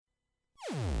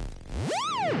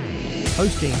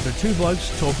Hosting for Two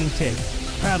Blokes Talking Tech.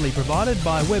 Proudly provided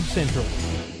by Web Central.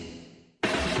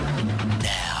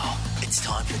 Now, it's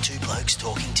time for Two Blokes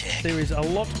Talking Tech. There is a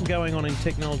lot going on in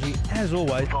technology, as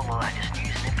always. With all the latest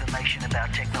news and information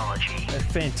about technology.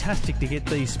 It's fantastic to get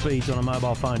these speeds on a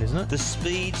mobile phone, isn't it? The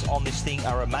speeds on this thing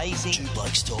are amazing. Two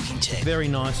Blokes Talking Tech. Very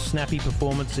nice, snappy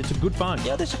performance. It's a good phone.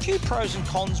 Yeah, there's a few pros and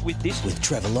cons with this. With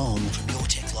Trevor Long from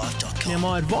YourTechLife.com. Now,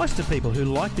 my advice to people who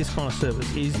like this kind of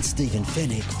service is... And Stephen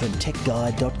Fennick from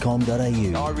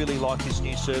TechGuide.com.au. I really like this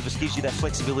new service. Gives you that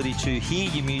flexibility to hear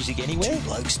your music anywhere. Two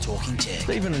Blokes Talking Tech.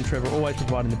 Stephen and Trevor always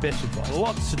providing the best advice.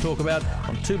 Lots to talk about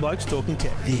on Two Blokes Talking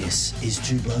Tech. This is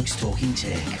Two Blokes Talking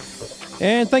Tech.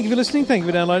 And thank you for listening. Thank you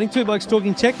for downloading Two Blokes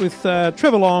Talking Tech with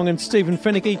Trevor Long and Stephen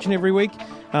Fennick each and every week.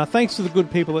 Thanks to the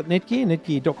good people at Netgear,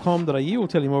 netgear.com.au. We'll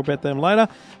tell you more about them later.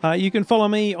 You can follow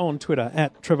me on Twitter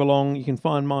at Trevor Long. You can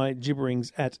find my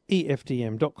gibberings at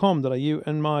EFTM.com.au.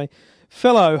 And my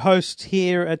fellow host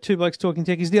here at Two Blokes Talking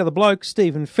Tech is the other bloke,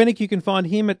 Stephen Fennick. You can find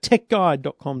him at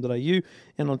techguide.com.au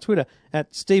and on Twitter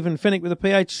at Stephen Fennick with a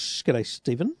PH. G'day,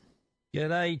 Stephen.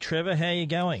 G'day, Trevor. How you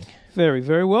going? Very,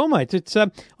 very well, mate. It's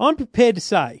I'm prepared to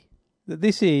say that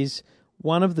this is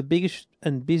one of the biggest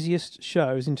and busiest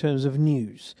shows in terms of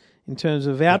news, in terms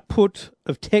of output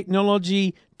of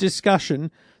technology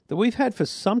discussion that we've had for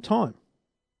some time.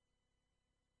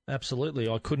 Absolutely.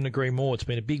 I couldn't agree more. It's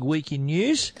been a big week in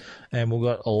news, and we've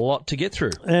got a lot to get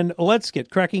through. And let's get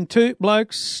cracking. Two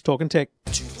Blokes Talking Tech.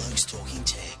 Two Blokes Talking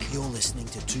Tech. You're listening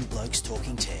to Two Blokes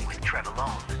Talking Tech with Trevor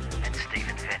Long and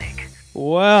Stephen Fennick.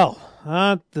 Well,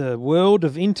 aren't the world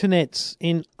of internets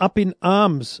up in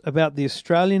arms about the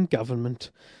Australian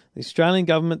government? The Australian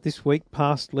government this week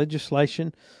passed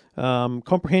legislation,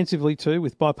 comprehensively too,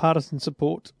 with bipartisan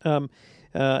support,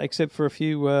 except for a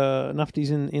few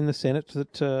nufties in the Senate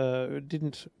that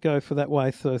didn't go for that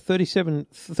way. So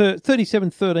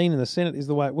 37-13 in the Senate is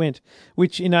the way it went,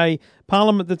 which in a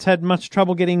parliament that's had much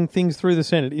trouble getting things through the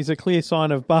Senate is a clear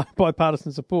sign of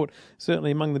bipartisan support,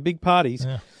 certainly among the big parties.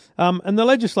 Yeah. And the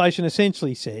legislation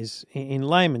essentially says, in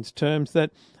layman's terms,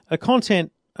 that a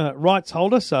content rights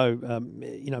holder, so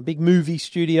big movie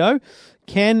studio,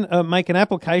 can make an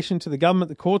application to the government,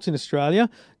 the courts in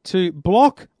Australia, to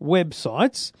block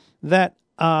websites that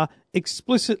are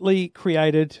explicitly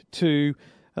created to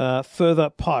further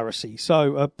piracy.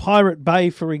 So Pirate Bay,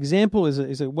 for example,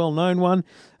 is a well-known one.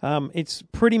 Its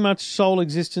pretty much sole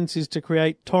existence is to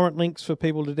create torrent links for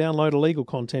people to download illegal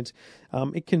content.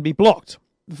 It can be blocked.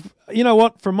 You know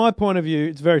what? From my point of view,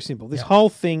 it's very simple. This whole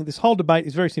thing, this whole debate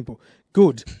is very simple.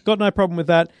 Good. Got no problem with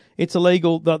that. It's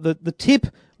illegal. The tip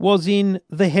was in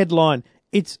the headline.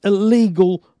 It's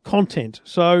illegal content.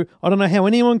 So I don't know how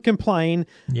anyone can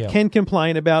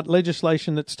complain about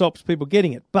legislation that stops people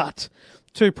getting it. But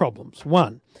two problems.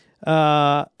 One,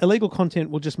 illegal content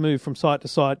will just move from site to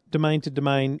site, domain to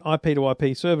domain, IP to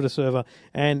IP, server to server,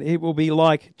 and it will be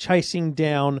like chasing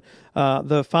down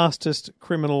the fastest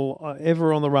criminal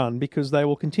ever on the run, because they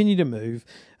will continue to move.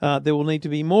 There will need to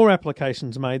be more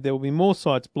applications made. There will be more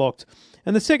sites blocked.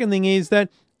 And the second thing is that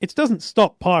it doesn't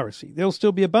stop piracy. There'll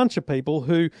still be a bunch of people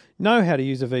who know how to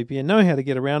use a VPN, know how to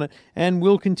get around it, and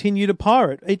will continue to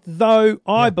pirate it, though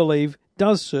I believe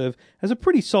does serve as a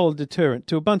pretty solid deterrent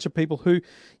to a bunch of people who,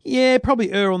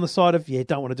 probably err on the side of,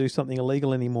 don't want to do something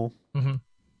illegal anymore. Mm-hmm.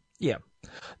 Yeah.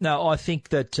 No, I think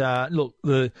that,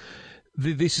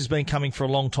 this has been coming for a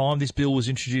long time. This bill was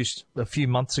introduced a few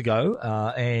months ago,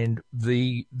 and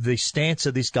the stance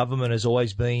of this government has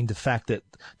always been the fact that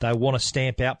they want to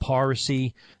stamp out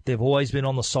piracy. They've always been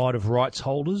on the side of rights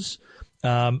holders.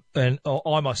 And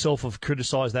I myself have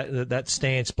criticised that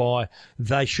stance by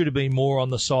they should have been more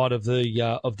on the side of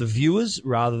the viewers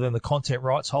rather than the content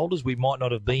rights holders. We might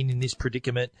not have been in this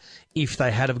predicament if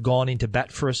they had have gone into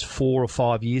bat for us 4 or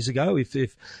 5 years ago. If the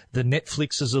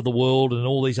Netflixes of the world and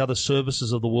all these other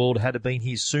services of the world had have been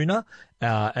here sooner,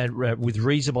 and with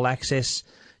reasonable access,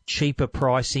 cheaper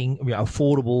pricing,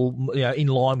 affordable, in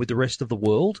line with the rest of the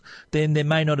world, then there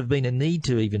may not have been a need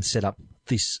to even set up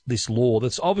this law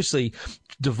that's obviously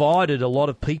divided a lot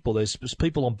of people. There's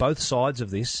people on both sides of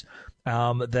this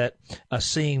that are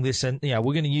seeing this, and we're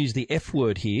going to use the F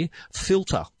word here,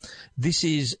 filter. This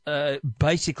is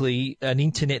basically an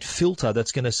internet filter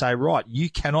that's going to say, right, you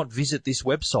cannot visit this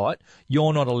website.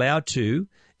 You're not allowed to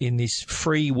in this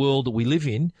free world that we live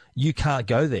in. You can't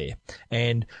go there.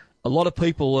 And a lot of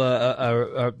people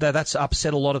that's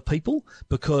upset a lot of people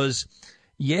because,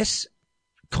 yes,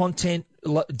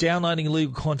 downloading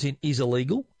illegal content is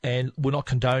illegal, and we're not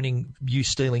condoning you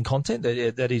stealing content.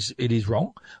 It is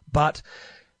wrong. But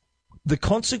the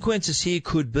consequences here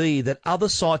could be that other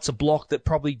sites are blocked that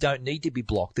probably don't need to be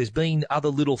blocked. There's been other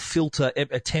little filter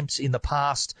attempts in the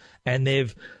past, and a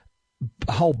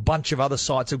whole bunch of other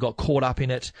sites have got caught up in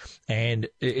it, and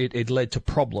it led to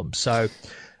problems. So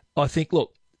I think,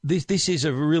 look, this is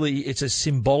it's a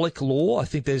symbolic law. I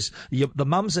think there's the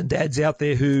mums and dads out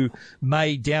there who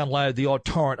may download the odd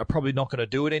torrent are probably not going to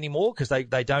do it anymore because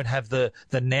they don't have the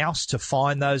nous to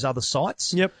find those other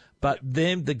sites. Yep. But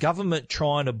then the government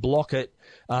trying to block it,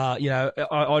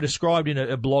 I described in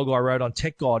a blog I wrote on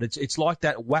Tech Guide, it's like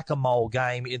that whack-a-mole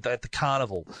game at the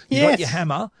carnival. You got your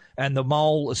hammer, and the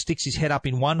mole sticks his head up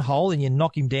in one hole, and you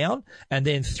knock him down, and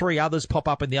then 3 others pop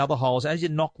up in the other holes. As you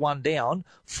knock one down,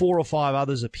 4 or 5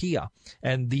 others appear.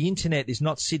 And the internet is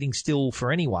not sitting still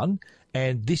for anyone.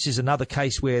 And this is another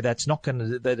case where that's not going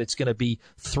to, that it's going to be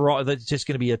that's just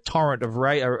going to be a torrent of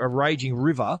a raging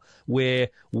river where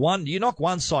you knock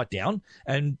one site down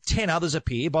and 10 others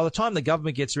appear. By the time the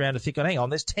government gets around to thinking, hang on,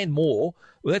 there's 10 more,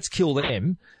 well, let's kill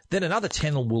them. Then another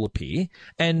 10 will appear.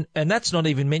 And that's not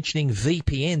even mentioning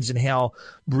VPNs and how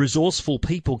resourceful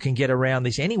people can get around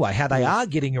this anyway, how they are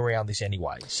getting around this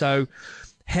anyway. So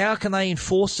how can they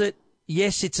enforce it?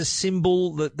 Yes, it's a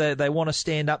symbol that they want to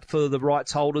stand up for the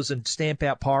rights holders and stamp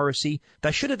out piracy.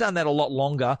 They should have done that a lot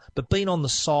longer, but been on the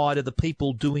side of the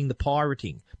people doing the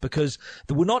pirating, because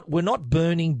we're not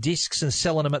burning discs and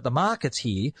selling them at the markets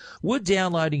here. We're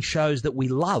downloading shows that we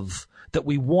love, that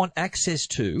we want access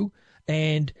to,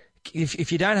 and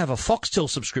if you don't have a Foxtel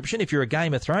subscription, if you're a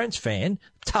Game of Thrones fan,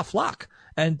 tough luck.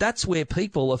 And that's where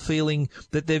people are feeling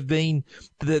that that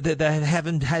they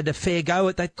haven't had a fair go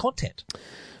at that content.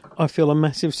 I feel a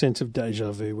massive sense of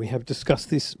deja vu. We have discussed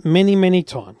this many, many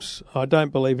times. I don't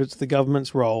believe it's the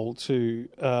government's role to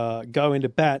go into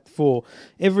bat for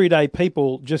everyday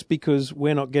people just because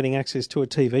we're not getting access to a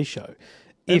TV show.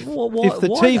 If the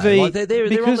TV, like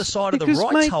they're on the side of the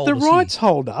rights holders. The rights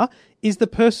holder is the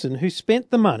person who spent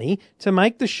the money to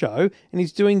make the show and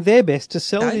is doing their best to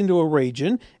sell it into a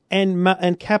region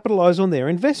and capitalise on their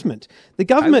investment. The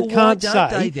government can't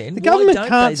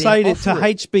say to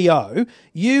HBO,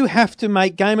 you have to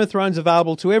make Game of Thrones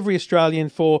available to every Australian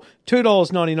for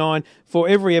 $2.99 for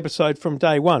every episode from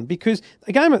day one, because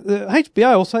the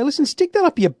HBO will say, listen, stick that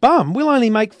up your bum. We'll only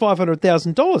make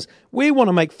 $500,000. We want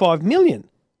to make $5 million,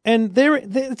 and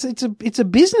it's a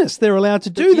business. They're allowed to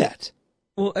do that.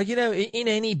 Well, in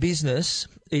any business,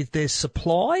 there's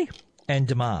supply and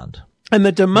demand. And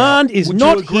the demand is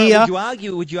not here.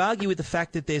 Would you argue with the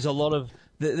fact that there's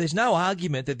no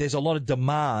argument that there's a lot of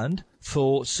demand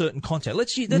for certain content?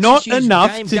 Let's use enough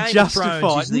Game to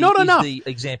justify. Not enough. The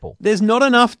example. There's not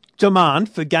enough demand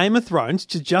for Game of Thrones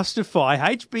to justify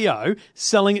HBO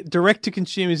selling it direct to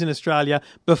consumers in Australia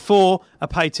before a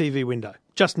pay TV window.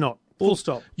 Just not. Full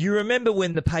stop. You remember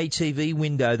when the pay TV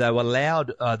window, they allowed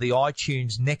the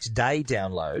iTunes next day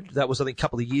download? That was, I think, a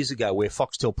couple of years ago, where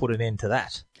Foxtel put an end to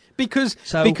that. Because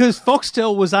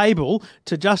Foxtel was able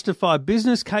to justify a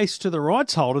business case to the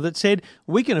rights holder that said,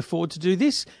 we can afford to do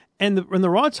this. And the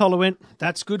rights holder went,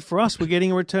 that's good for us. We're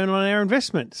getting a return on our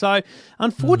investment. So,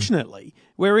 unfortunately,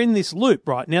 we're in this loop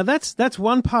right now. That's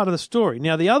one part of the story.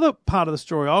 Now, the other part of the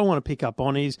story I want to pick up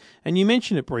on is, and you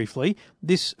mentioned it briefly,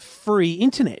 this free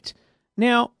internet.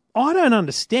 Now, I don't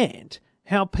understand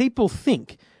how people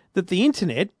think that the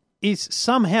internet is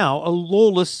somehow a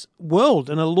lawless world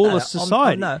and a lawless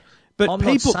society. But I'm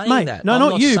people, not saying mate, that. no, I'm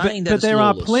not not you, saying but there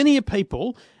lawless. are plenty of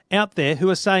people out there who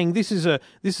are saying this is a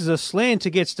slant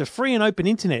against a free and open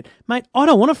internet. Mate, I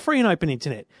don't want a free and open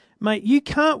internet. Mate, you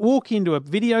can't walk into a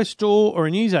video store or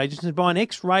a newsagent and buy an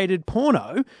X-rated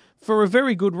porno for a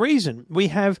very good reason. We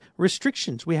have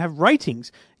restrictions, we have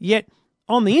ratings, yet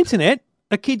on the internet,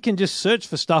 a kid can just search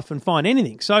for stuff and find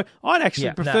anything. So I'd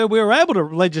actually prefer we were able to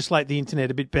legislate the internet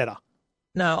a bit better.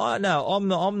 I'm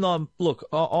not. Look,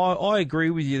 I agree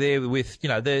with you there. With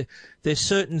there's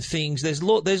certain things. There's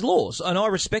laws, and I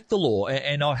respect the law.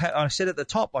 And I said at the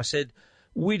top, I said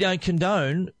we don't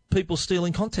condone people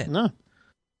stealing content. No,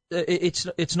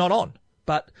 it's not on.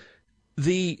 But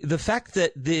the fact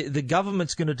that the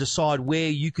government's going to decide where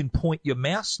you can point your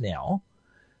mouse now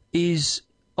is.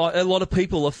 A lot of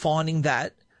people are finding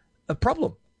that a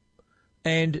problem.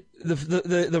 And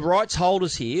the rights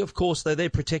holders here, of course, they're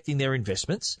protecting their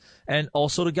investments. And I'll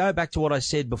sort of go back to what I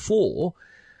said before.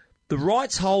 The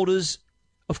rights holders,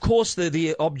 of course,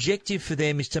 the objective for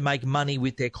them is to make money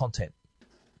with their content.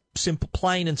 Simple,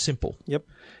 plain and simple. Yep.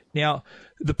 Now,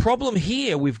 the problem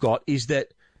here we've got is that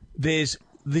there's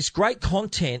this great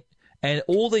content And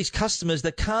all these customers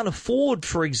that can't afford,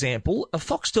 for example, a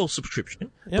Foxtel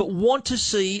subscription, but want to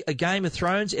see a Game of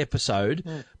Thrones episode,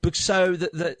 but so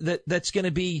that's going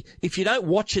to be, if you don't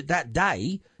watch it that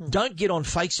day, don't get on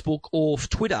Facebook or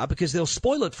Twitter because they'll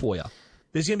spoil it for you.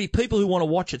 There's going to be people who want to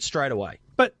watch it straight away.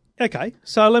 But okay,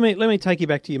 so let me take you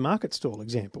back to your market stall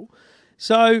example.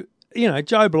 So,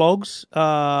 Joe Bloggs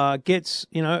gets,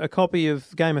 a copy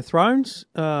of Game of Thrones,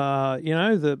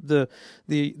 the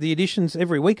editions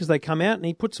every week as they come out, and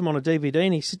he puts them on a DVD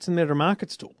and he sits them there at a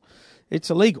market stall. It's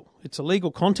illegal. It's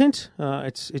illegal content.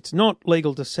 It's not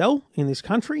legal to sell in this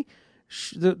country.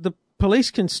 The police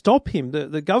can stop him.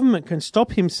 The government can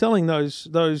stop him selling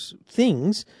those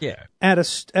things at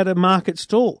a market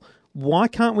stall. Why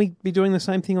can't we be doing the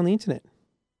same thing on the internet?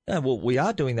 Well, we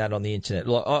are doing that on the internet.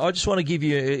 I just want to give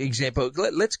you an example.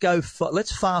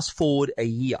 Let's fast forward a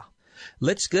year.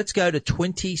 Let's go to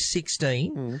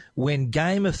 2016 when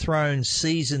Game of Thrones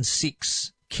season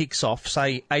 6 kicks off,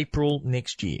 say April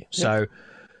next year. Yep. So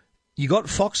you got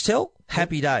Foxtel,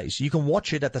 happy days. You can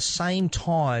watch it at the same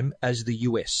time as the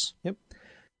US. Yep.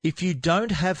 If you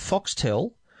don't have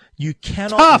Foxtel, you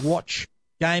cannot watch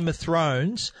Game of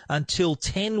Thrones until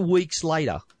 10 weeks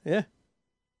later. Yeah.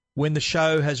 When the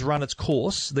show has run its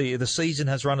course, the season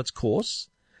has run its course.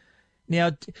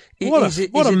 Now,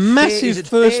 what a massive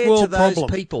first world problem.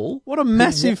 People what a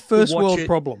massive first world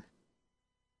problem.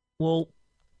 Well,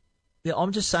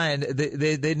 I'm just saying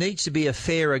there needs to be a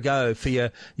fairer go for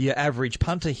your average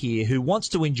punter here who wants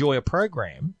to enjoy a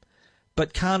program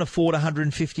but can't afford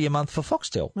 $150 a month for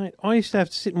Foxtel. Mate, I used to have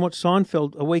to sit and watch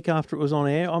Seinfeld a week after it was on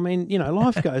air. I mean,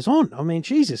 life goes on. I mean,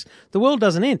 Jesus, the world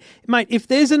doesn't end. Mate, if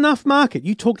there's enough market,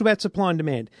 you talked about supply and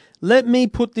demand. Let me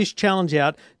put this challenge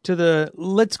out to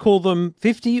let's call them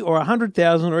 50 or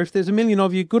 100,000, or if there's a million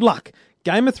of you, good luck.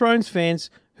 Game of Thrones fans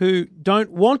who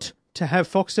don't want to have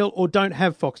Foxtel or don't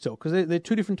have Foxtel, because they're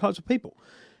two different types of people.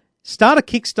 Start a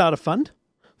Kickstarter fund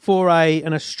for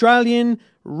an Australian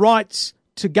rights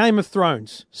to Game of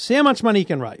Thrones. See how much money you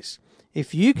can raise.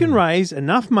 If you can raise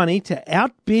enough money to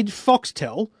outbid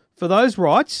Foxtel for those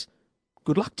rights,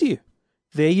 good luck to you.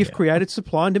 There you've created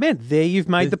supply and demand. There you've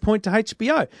made the point to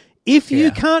HBO. If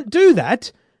you can't do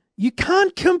that, you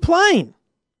can't complain.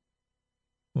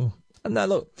 No,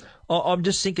 look, I'm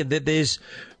just thinking that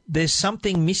there's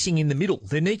something missing in the middle.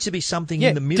 There needs to be something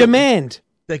in the middle. Demand.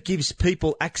 That gives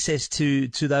people access to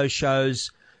those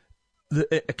shows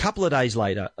a couple of days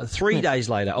later, 3 days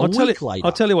later, a week later.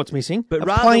 I'll tell you what's missing. But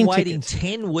rather than waiting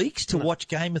 10 weeks to watch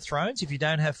Game of Thrones, if you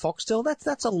don't have Foxtel,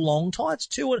 that's a long time. That's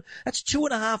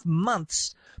 2.5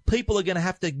 months. People are going to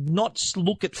have to not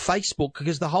look at Facebook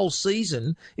because the whole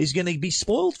season is going to be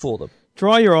spoiled for them.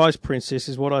 Dry your eyes, princess,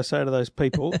 is what I say to those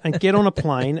people, and get on a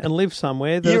plane and live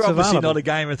somewhere that's You're obviously available. not a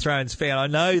Game of Thrones fan. I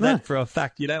know that for a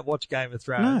fact. You don't watch Game of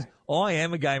Thrones. No. I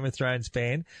am a Game of Thrones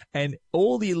fan, and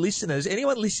all the listeners,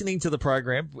 anyone listening to the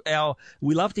program,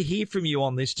 we love to hear from you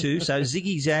on this too. So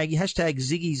Ziggy Zaggy, hashtag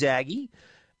Ziggy Zaggy,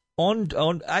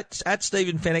 at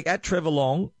Stephen Fennick, at Trevor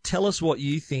Long. Tell us what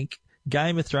you think.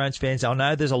 Game of Thrones fans, I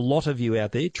know there's a lot of you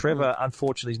out there. Trevor,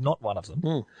 unfortunately, is not one of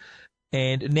them.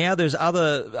 And now there's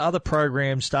other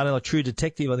programs starting, like True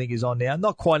Detective, I think, is on now.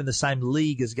 Not quite in the same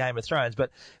league as Game of Thrones, but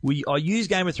I use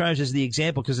Game of Thrones as the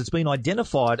example because it's been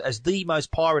identified as the most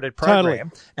pirated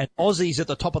program, and Aussie's at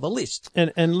the top of the list.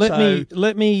 And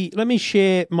let me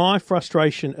share my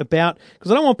frustration about,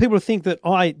 because I don't want people to think that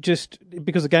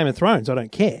because of Game of Thrones, I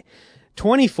don't care.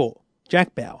 24,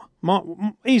 Jack Bauer,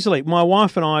 easily my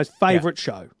wife and I's favourite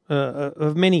show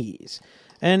of many years.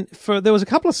 And there was a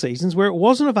couple of seasons where it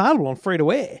wasn't available on free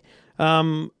to air,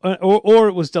 or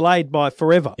it was delayed by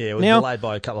forever. Yeah, it was delayed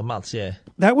by a couple of months. Yeah,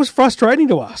 that was frustrating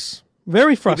to us.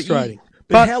 Very frustrating.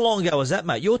 But how long ago was that,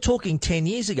 mate? You're talking 10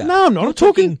 years ago. No, I'm not.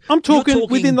 I'm talking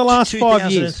within the last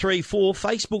 5 years. 2003, 4.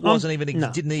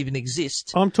 Facebook didn't even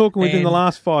exist. I'm talking within the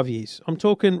last 5 years. I'm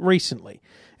talking recently.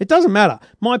 It doesn't matter.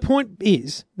 My point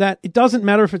is that it doesn't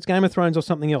matter if it's Game of Thrones or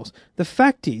something else. The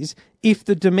fact is, if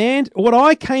the demand, what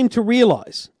I came to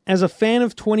realise as a fan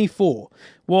of 24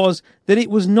 was that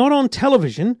it was not on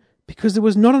television because there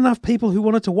was not enough people who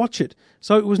wanted to watch it.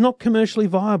 So it was not commercially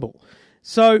viable.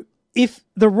 So if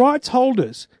the rights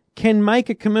holders can make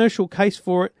a commercial case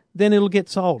for it, then it'll get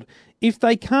sold. If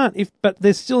they can't, but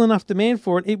there's still enough demand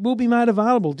for it, it will be made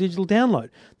available, digital download.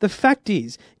 The fact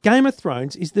is, Game of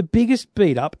Thrones is the biggest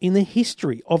beat-up in the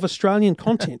history of Australian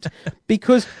content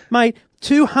because, mate,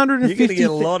 250. You're going to get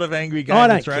a lot of angry Game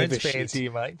of Thrones fans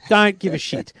here, mate. Don't give a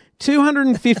shit.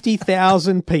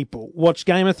 250,000 people watch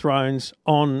Game of Thrones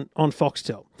on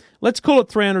Foxtel. Let's call it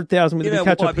 300,000 with a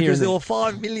catch up here. Because there were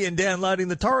 5 million downloading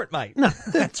the torrent, mate. No,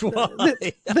 that's why.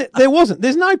 There wasn't.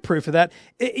 There's no proof of that.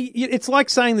 It's like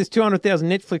saying there's 200,000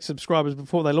 Netflix subscribers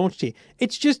before they launched here.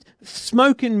 It's just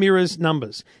smoke and mirrors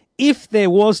numbers. If there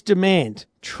was demand,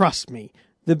 trust me,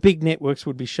 the big networks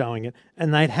would be showing it,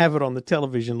 and they'd have it on the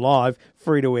television live,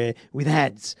 free to air, with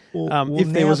ads. If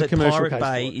there was a commercial case Pirate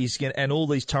Bay is going, and all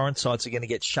these torrent sites are going to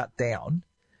get shut down.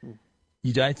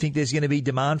 You don't think there's going to be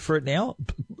demand for it now?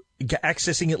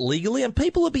 Accessing it legally, and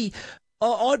people will be.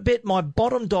 I'd bet my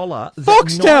bottom dollar that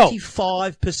Foxtel!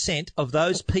 95% of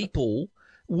those people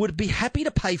would be happy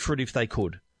to pay for it if they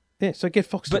could. Yeah, so get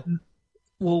Foxtel.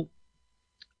 But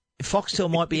Foxtel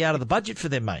might be out of the budget for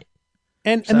them, mate.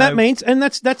 And that means, and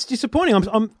that's disappointing.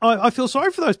 I feel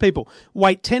sorry for those people.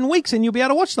 Wait 10 weeks and you'll be able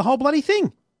to watch the whole bloody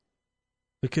thing.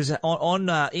 Because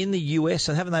in the US,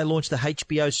 haven't they launched the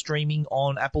HBO streaming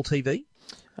on Apple TV?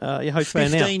 Your host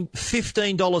fan now.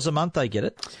 $15 a month they get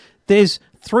it. There's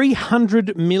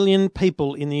 300 million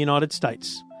people in the United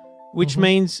States, which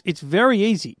means it's very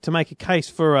easy to make a case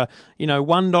for a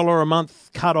 $1 a month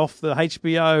cut off the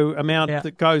HBO amount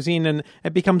that goes in, and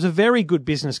it becomes a very good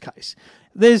business case.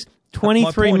 There's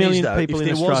 23 million people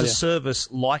in Australia. If there was a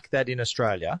service like that in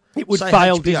Australia, it would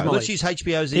fail HBO, dismally. Let's use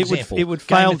HBO as an example. It would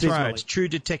fail Game of dismally. Thrones, True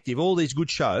Detective, all these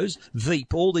good shows,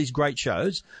 Veep, all these great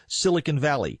shows, Silicon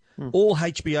Valley, all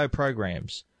HBO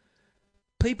programs.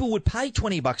 People would pay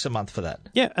 $20 a month for that.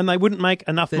 Yeah, and they wouldn't make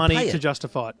enough money to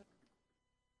justify it.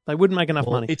 They wouldn't make enough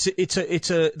money. That's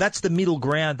the middle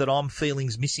ground that I'm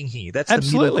feeling's missing here. That's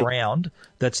the middle ground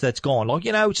that's gone. Like,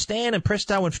 Stan and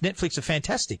Presto and Netflix are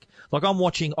fantastic. Like, I'm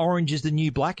watching Orange is the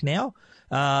New Black now.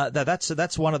 That's a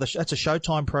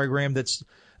Showtime program it's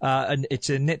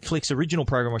a Netflix original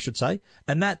program, I should say.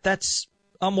 And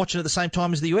I'm watching at the same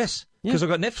time as the US because I've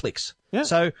got Netflix. Yeah.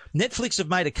 So Netflix have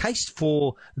made a case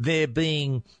for there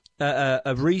being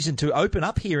a reason to open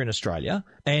up here in Australia,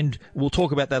 and we'll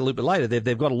talk about that a little bit later.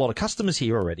 They've got a lot of customers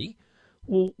here already.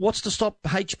 Well, what's to stop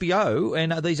HBO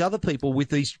and these other people with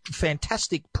these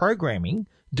fantastic programming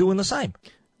doing the same?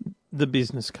 The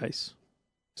business case.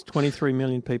 It's 23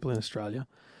 million people in Australia.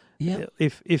 Yeah.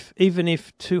 Even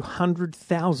if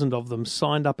 200,000 of them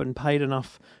signed up and paid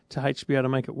enough to HBO to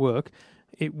make it work,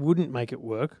 it wouldn't make it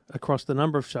work across the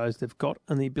number of shows they've got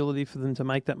and the ability for them to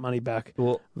make that money back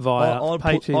via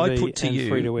pay TV and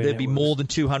free-to-air there'd be networks. more than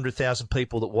 200,000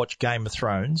 people that watch Game of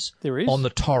Thrones There is? on the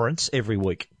torrents every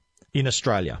week in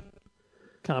Australia.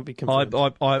 Can't be confirmed.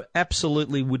 I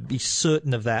absolutely would be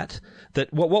certain of that.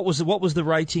 That what was the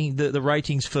rating? The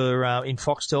ratings for in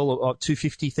Foxtel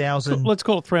 250,000. Let's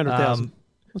call it 300,000.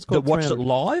 That watched it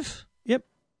live. Yep,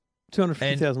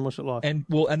 250,000 watched it live. And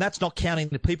that's not counting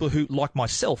the people who, like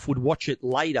myself, would watch it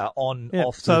later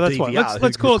off so the that's DVR. Why.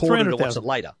 Let's call it 300,000. Watch it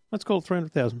later. Let's call it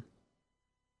 300,000.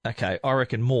 Okay, I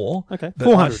reckon more. Okay, but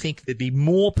 400. I think there'd be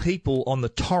more people on the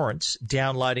torrents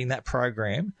downloading that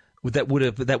program that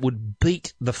would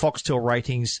beat the Foxtel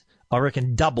ratings. I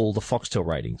reckon double the Foxtel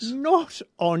ratings. Not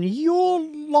on your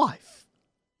life.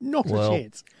 Not a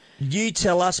chance. You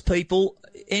tell us, people.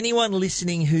 Anyone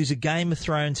listening who's a Game of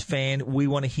Thrones fan, we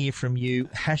want to hear from you.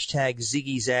 Hashtag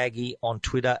Ziggy Zaggy on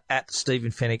Twitter, at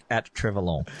Stephen Fennick, at Trevor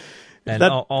Long. And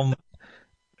on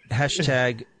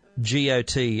hashtag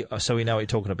GOT, so we know what you're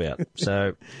talking about.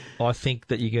 So I think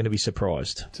that you're going to be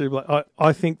surprised.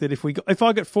 I think that if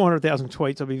I get 400,000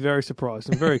 tweets, I'll be very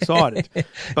surprised. I'm very excited.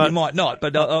 But you might not,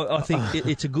 but I think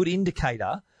it's a good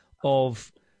indicator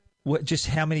of just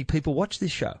how many people watch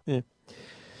this show. Yeah.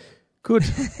 Good.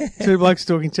 Two Blokes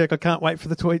Talking Tech. I can't wait for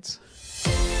the tweets.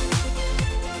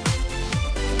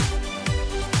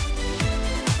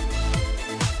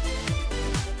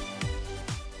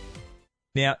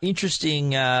 Now, some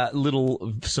interesting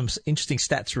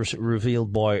stats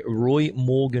revealed by Roy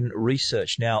Morgan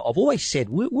Research. Now, I've always said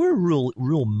we're a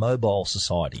real mobile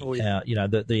society. Oh, yeah.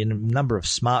 The number of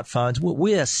smartphones,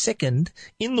 we are second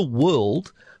in the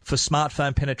world for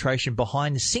smartphone penetration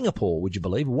behind Singapore, would you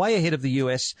believe? Way ahead of the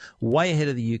US, way ahead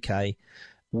of the UK.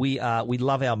 We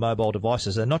love our mobile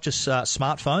devices, and not just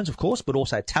smartphones, of course, but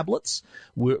also tablets.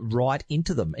 We're right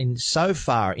into them. And so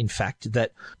far, in fact,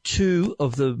 that two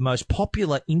of the most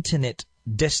popular internet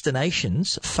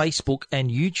destinations, Facebook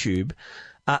and YouTube,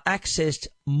 are accessed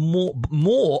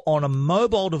more on a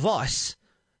mobile device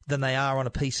than they are on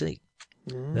a PC.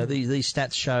 Now, these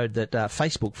stats showed that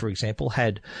Facebook, for example,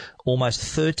 had almost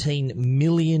 13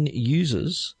 million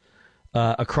users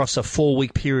across a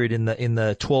 4-week period in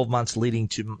the 12 months leading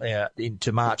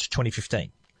into March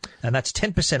 2015. and that's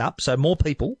 10% up, so more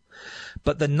people.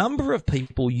 But the number of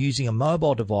people using a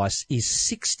mobile device is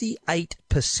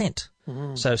 68%.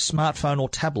 So smartphone or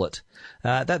tablet.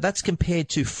 That's compared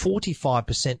to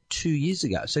 45% 2 years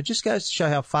ago. So it just goes to show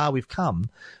how far we've come,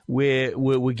 where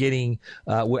we're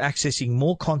accessing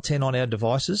more content on our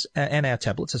devices and our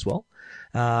tablets as well.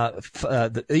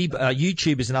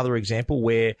 YouTube is another example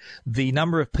where the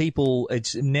number of people,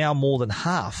 it's now more than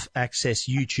half access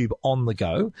YouTube on the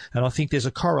go. And I think there's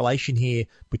a correlation here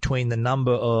between the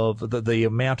number of the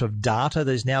amount of data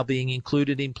that's now being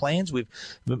included in plans.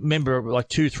 Remember like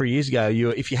 2-3 years ago,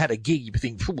 if you had a gig, you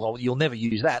think, well, you'll never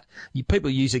use that. People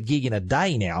use a gig in a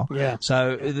day now. Yeah.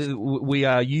 So we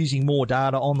are using more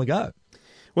data on the go.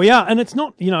 Well, yeah, and it's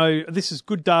not, this is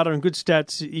good data and good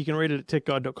stats. You can read it at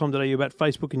techguide.com.au about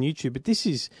Facebook and YouTube, but this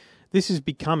is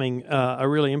becoming a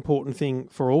really important thing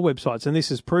for all websites, and this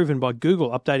is proven by Google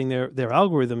updating their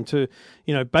algorithm to,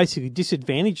 basically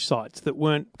disadvantage sites that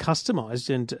weren't customized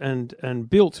and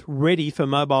built ready for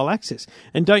mobile access.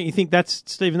 And don't you think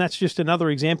Stephen, that's just another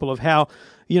example of how,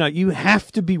 you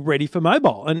have to be ready for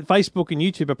mobile, and Facebook and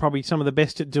YouTube are probably some of the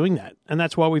best at doing that, and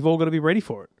that's why we've all got to be ready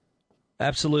for it.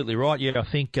 Absolutely right. Yeah, I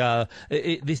think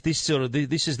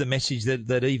this is the message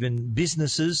that even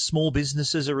small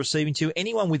businesses are receiving to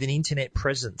anyone with an internet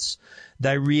presence.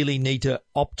 They really need to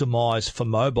optimize for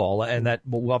mobile, and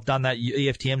I've done that.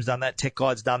 EFTM's done that. Tech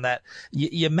Guide's done that.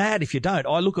 You're mad if you don't.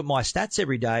 I look at my stats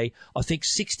every day. I think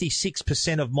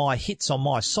 66% of my hits on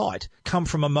my site come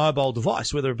from a mobile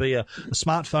device, whether it be a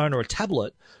smartphone or a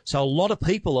tablet. So a lot of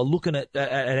people are looking at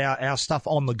our stuff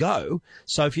on the go.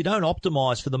 So if you don't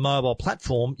optimize for the mobile platform,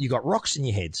 you got rocks in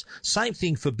your heads. Same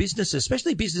thing for businesses,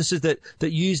 especially businesses that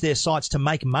use their sites to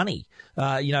make money.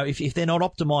 If they're not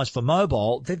optimized for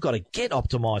mobile, they've got to get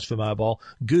optimized for mobile.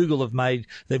 Google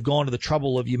they've gone to the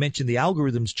trouble of, you mentioned the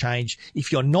algorithms change.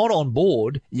 If you're not on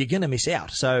board, you're going to miss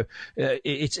out. So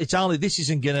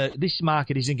this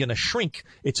market isn't going to shrink.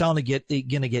 It's only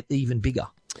going to get even bigger.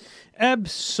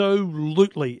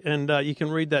 Absolutely. And you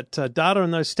can read that data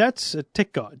and those stats at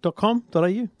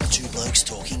techguide.com.au. Two Blokes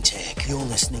Talking Tech. You're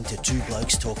listening to Two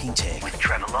Blokes Talking Tech with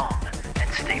Trevor Long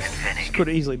and Stephen Fennick. This could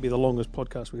easily be the longest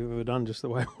podcast we've ever done, just the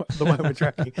way we're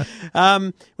tracking.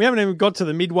 We haven't even got to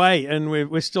the midway, and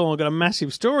we're still got a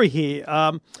massive story here.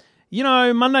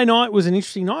 Monday night was an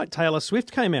interesting night. Taylor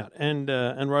Swift came out and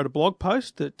wrote a blog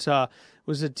post that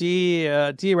was a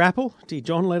dear Apple, dear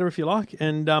John letter, if you like,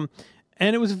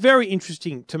 and it was very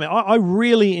interesting to me. I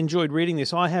really enjoyed reading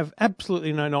this. I have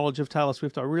absolutely no knowledge of Taylor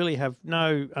Swift. I really have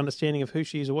no understanding of who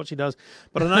she is or what she does.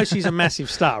 But I know she's a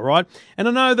massive star, right? And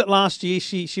I know that last year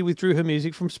she withdrew her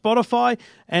music from Spotify,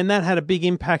 and that had a big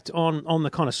impact on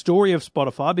the kind of story of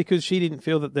Spotify, because she didn't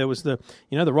feel that there was the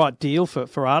right deal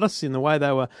for artists in the way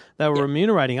they were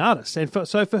remunerating artists. And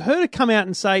so for her to come out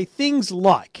and say things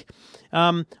like,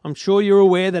 I'm sure you're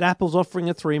aware that Apple's offering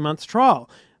a 3-month trial,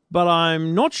 but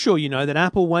I'm not sure you know that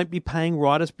Apple won't be paying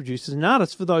writers, producers and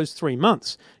artists for those 3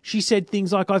 months. She said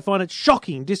things like, I find it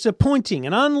shocking, disappointing,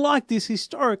 and unlike this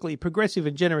historically progressive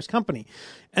and generous company.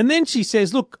 And then she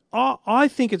says, look, I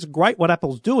think it's great what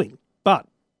Apple's doing, but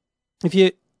if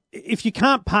you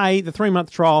can't pay the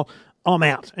 3-month trial, I'm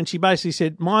out. And she basically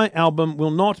said, my album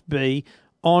will not be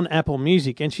on Apple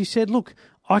Music. And she said, look,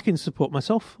 I can support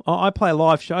myself. I play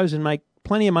live shows and make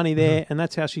plenty of money there, and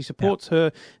that's how she supports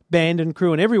her band and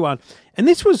crew and everyone. And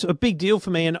this was a big deal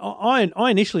for me, and I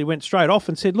initially went straight off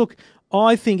and said, look,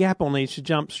 I think Apple needs to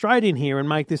jump straight in here and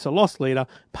make this a loss leader,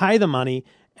 pay the money,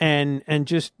 and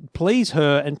just please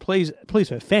her and please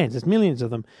her fans. There's millions of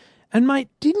them. And, mate,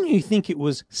 didn't you think it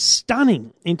was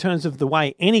stunning in terms of the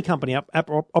way any company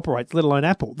operates, let alone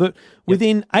Apple, that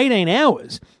within 18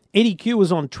 hours, Eddie Q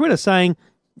was on Twitter saying,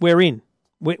 we're in,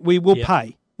 we will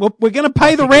pay. Well, we're going to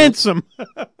pay the ransom.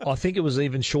 I think it was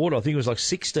even shorter. I think it was like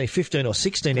 15 or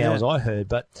 16 hours I heard.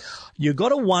 But you've got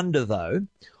to wonder, though,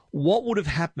 what would have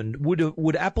happened?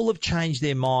 Would Apple have changed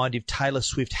their mind if Taylor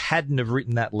Swift hadn't have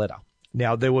written that letter?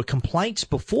 Now, there were complaints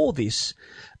before this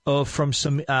from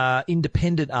some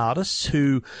independent artists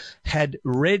who had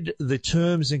read the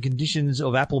terms and conditions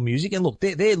of Apple Music. And look,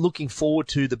 they're looking forward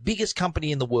to the biggest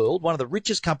company in the world, one of the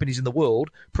richest companies in the world,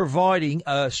 providing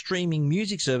a streaming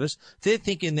music service. They're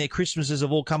thinking their Christmases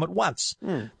have all come at once.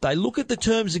 They look at the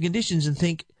terms and conditions and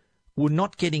think, we're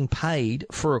not getting paid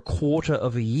for a quarter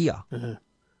of a year.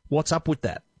 What's up with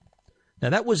that? Now,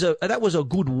 that was a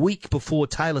good week before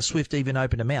Taylor Swift even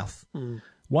opened her mouth.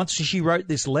 Once she wrote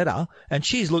this letter, and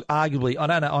she's arguably,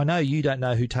 I know you don't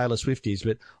know who Taylor Swift is,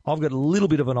 but I've got a little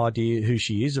bit of an idea who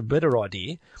she is, a better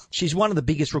idea. She's one of the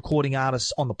biggest recording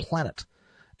artists on the planet.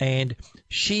 and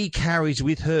she carries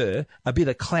with her a bit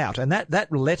of clout. And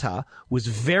that letter was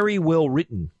very well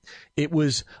written. It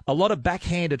was a lot of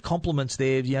backhanded compliments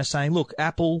there, saying, look,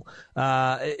 Apple,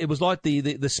 it was like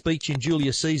the speech in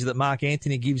Julius Caesar that Mark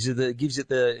Antony gives at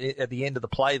the end of the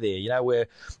play there, where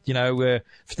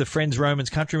the Friends,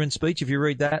 Romans, Countrymen speech, if you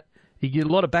read that. You get a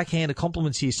lot of backhanded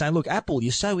compliments here saying, look, Apple,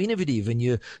 you're so innovative and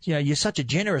you're such a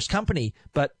generous company,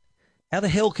 but how the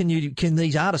hell can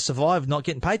these artists survive not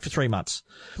getting paid for 3 months?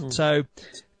 So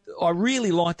I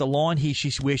really like the line here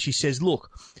where she says, look,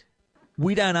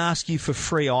 we don't ask you for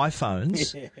free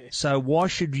iPhones, so why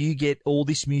should you get all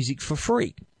this music for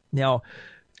free? Now,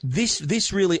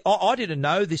 this really, I didn't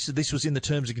know this was in the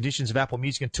terms and conditions of Apple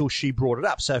Music until she brought it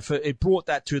up. So it brought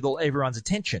that to everyone's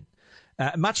attention.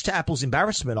 Much to Apple's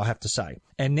embarrassment, I have to say.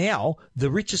 And now,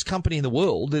 the richest company in the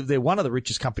world, they're one of the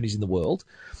richest companies in the world,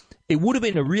 it would have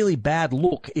been a really bad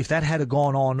look if that had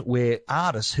gone on where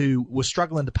artists who were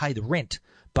struggling to pay the rent,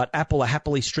 but Apple are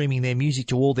happily streaming their music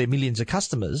to all their millions of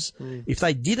customers, if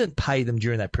they didn't pay them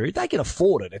during that period, they can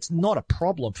afford it. It's not a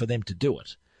problem for them to do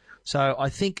it. So I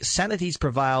think sanity's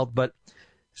prevailed, but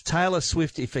Taylor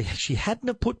Swift, if she hadn't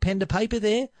have put pen to paper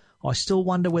there, I still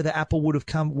wonder whether Apple would have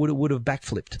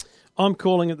backflipped. I'm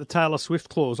calling it the Taylor Swift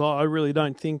clause. I really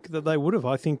don't think that they would have.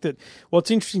 I think that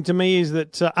what's interesting to me is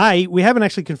that, we haven't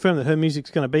actually confirmed that her music's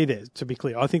going to be there, to be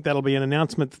clear. I think that'll be an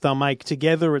announcement that they'll make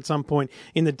together at some point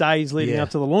in the days leading up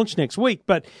to the launch next week.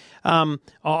 But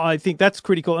I think that's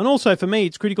critical. And also for me,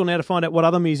 it's critical now to find out what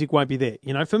other music won't be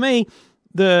there. For me,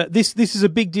 this is a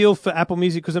big deal for Apple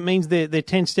Music because it means they're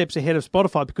 10 steps ahead of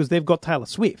Spotify because they've got Taylor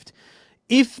Swift.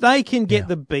 If they can get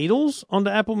the Beatles onto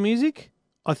Apple Music,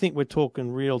 I think we're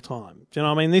talking real time. Do you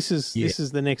know what I mean? This is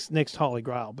the next holy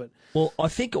grail. But I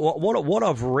think what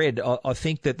I've read, I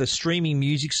think that the streaming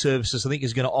music services, I think,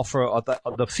 is going to offer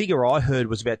the figure I heard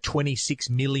was about 26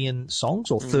 million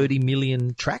songs or 30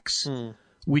 million tracks.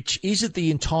 Which isn't the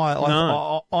entire.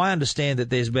 No. I understand that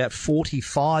there's about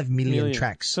 45 million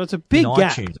tracks. So it's a big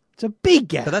gap. iTunes. It's a big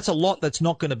gap. So that's a lot that's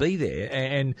not going to be there.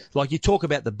 And like you talk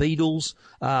about the Beatles,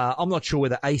 I'm not sure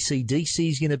whether AC/DC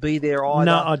is going to be there either.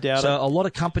 No, I doubt it. So a lot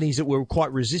of companies that were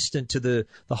quite resistant to the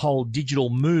whole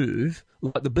digital move,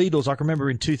 like the Beatles, I can remember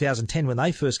in 2010 when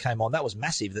they first came on, that was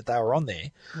massive that they were on there.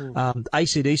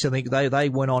 AC/DC, I think they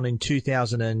went on in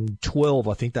 2012,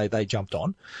 I think they jumped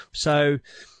on. So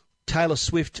Taylor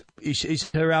Swift,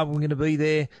 is her album going to be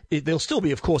there? They'll still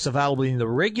be, of course, available in the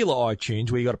regular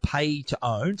iTunes where you got to pay to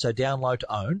own, so download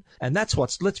to own. And that's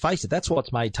let's face it, that's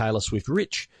what's made Taylor Swift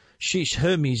rich.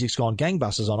 Her music's gone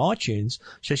gangbusters on iTunes,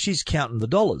 so she's counting the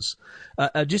dollars.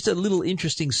 Just a little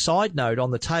interesting side note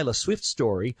on the Taylor Swift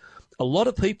story. A lot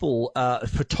of people,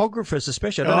 photographers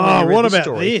especially, I don't know whether you read what this about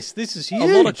story. this? This is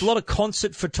huge. A lot of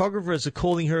concert photographers are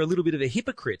calling her a little bit of a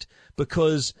hypocrite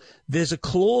because there's a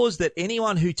clause that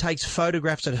anyone who takes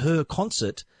photographs at her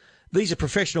concert, these are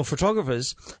professional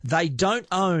photographers, they don't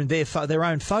own their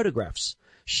own photographs.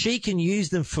 She can use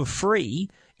them for free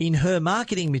in her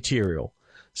marketing material.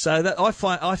 So that I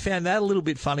found that a little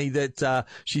bit funny that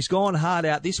she's gone hard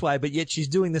out this way, but yet she's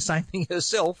doing the same thing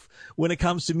herself when it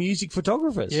comes to music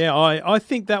photographers. Yeah, I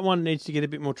think that one needs to get a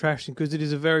bit more traction because it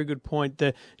is a very good point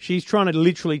that she's trying to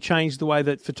literally change the way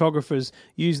that photographers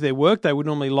use their work. They would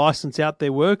normally license out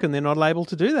their work, and they're not able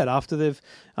to do that after they've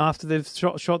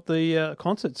shot the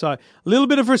concert. So a little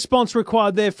bit of response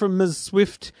required there from Ms.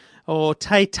 Swift. Or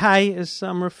Tay-Tay, as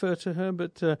some refer to her.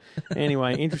 But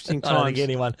anyway, interesting times. I don't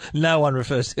think no one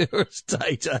refers to her as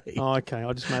Tay-Tay. Oh, okay,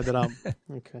 I just made that up.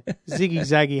 Okay. Ziggy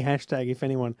Zaggy hashtag if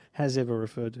anyone has ever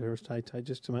referred to her as Tay-Tay,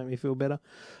 just to make me feel better.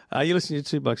 You're listening to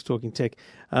Two Blokes Talking Tech,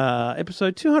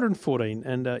 episode 214,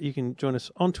 and you can join us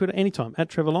on Twitter anytime, at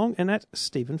Trevor Long and at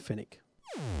Stephen Fennick.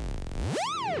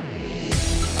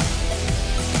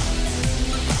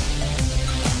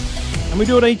 And we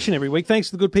do it each and every week. Thanks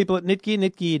to the good people at Netgear,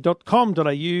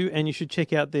 netgear.com.au, and you should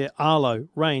check out their Arlo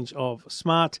range of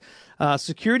smart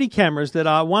security cameras that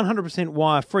are 100%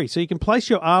 wire-free. So you can place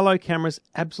your Arlo cameras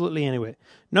absolutely anywhere.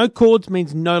 No cords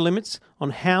means no limits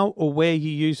on how or where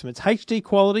you use them. It's HD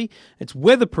quality, it's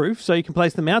weatherproof, so you can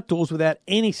place them outdoors without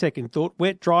any second thought.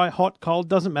 Wet, dry, hot, cold,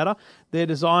 doesn't matter. They're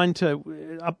designed to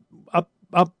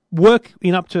work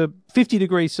in up to 50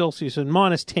 degrees Celsius and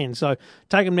minus 10. So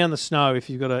take them down the snow if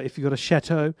you've got a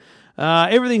chateau.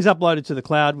 Everything's uploaded to the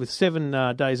cloud with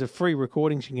 7 days of free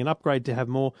recordings. You can upgrade to have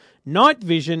more night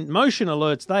vision, motion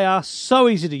alerts. They are so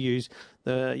easy to use.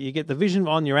 You get the vision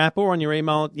on your app or on your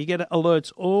email. You get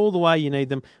alerts all the way you need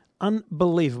them.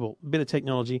 Unbelievable bit of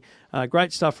technology.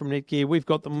 Great stuff from Netgear. We've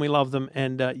got them. We love them.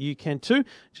 And you can too.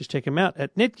 Just check them out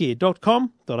at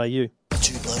netgear.com.au.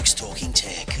 Two Blokes Talking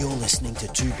Tech. You're listening to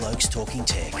Two Blokes Talking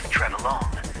Tech with Trevor Long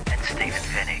Stephen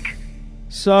Fennick.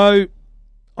 So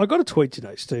I got a tweet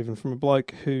today, Stephen, from a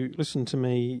bloke who listened to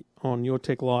me on Your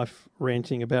Tech Life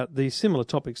ranting about these similar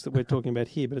topics that we're talking about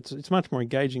here, but it's much more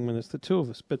engaging when it's the two of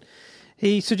us. But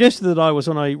he suggested that I was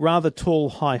on a rather tall,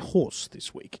 high horse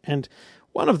this week, and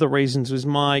one of the reasons was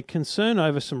my concern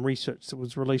over some research that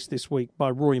was released this week by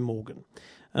Roy Morgan.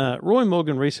 Roy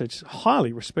Morgan Research,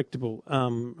 highly respectable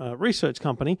research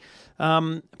company,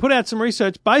 put out some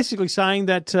research basically saying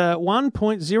that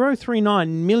 1.039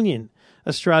 million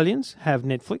Australians have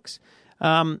Netflix,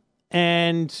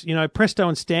 and Presto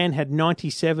and Stan had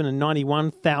 97 and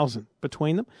 91,000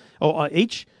 between them, or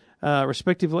each,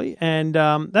 respectively, and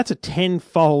that's a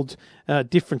tenfold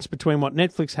difference between what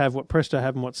Netflix have, what Presto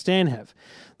have, and what Stan have.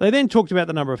 They then talked about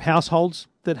the number of households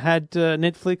that had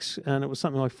Netflix, and it was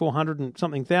something like 400 and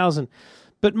something thousand.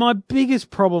 But my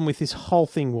biggest problem with this whole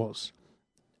thing was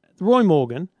Roy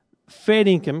Morgan, fair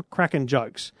income, cracking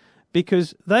jokes,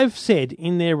 because they've said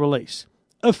in their release,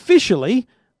 officially,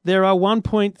 there are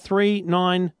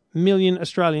 1.39 million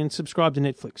Australians subscribed to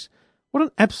Netflix. What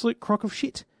an absolute crock of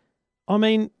shit. I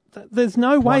mean, there's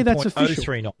no way that's official.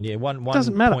 1.039, yeah,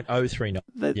 Doesn't matter.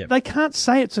 1.039. They can't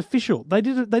say it's official. They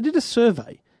did a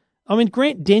survey. I mean,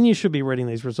 Grant Denyer should be reading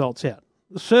these results out.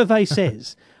 The survey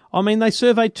says, I mean, they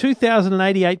surveyed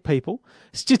 2,088 people.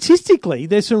 Statistically,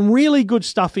 there's some really good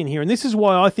stuff in here, and this is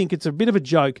why I think it's a bit of a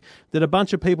joke that a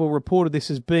bunch of people reported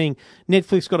this as being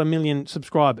Netflix got 1 million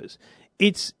subscribers.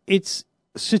 It's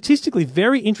statistically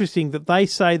very interesting that they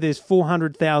say there's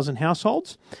 400,000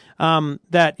 households,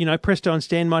 that, Presto and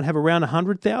Stan might have around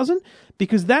 100,000,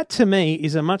 because that to me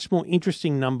is a much more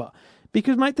interesting number.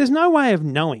 Because, mate, there's no way of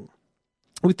knowing.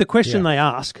 With the question they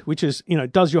ask, which is,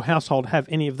 does your household have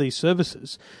any of these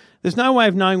services? There's no way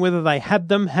of knowing whether they have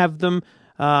them,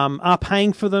 are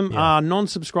paying for them, are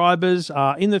non-subscribers,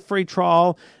 are in the free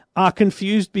trial, are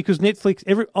confused because Netflix.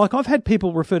 I've had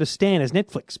people refer to Stan as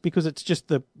Netflix because it's just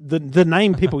the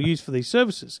name people use for these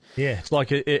services. Yeah, it's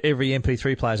like every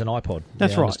MP3 player is an iPod.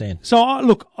 That's right. I understand.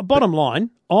 So bottom line,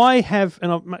 I have,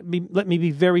 and let me be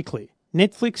very clear.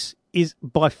 Netflix is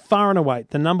by far and away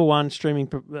the number one streaming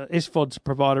SVODs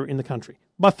provider in the country,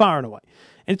 by far and away.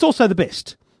 And it's also the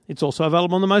best. It's also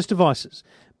available on the most devices.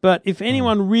 But if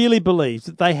anyone really believes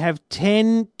that they have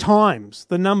 10 times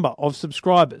the number of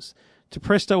subscribers to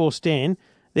Presto or Stan,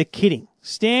 they're kidding.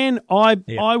 Stan,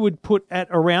 I would put at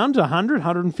around 100,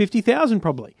 150,000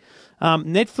 probably.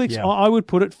 Netflix, I would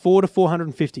put at 400 to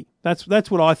 450. That's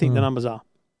what I think the numbers are.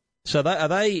 So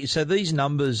So these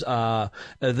numbers are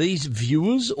these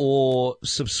viewers or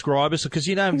subscribers? Because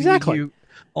exactly.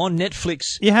 On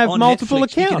Netflix, you have multiple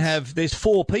accounts. You can have there's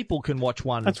 4 people can watch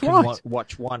one. That's right.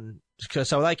 Watch one.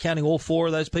 So are they counting all 4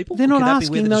 of those people? They're not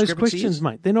asking those questions,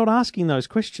 mate. They're not asking those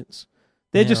questions.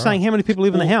 They're just saying how many people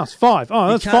live in the house. 5. Oh,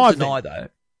 that's 5.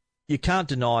 You can't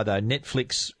deny though.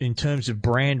 Netflix, in terms of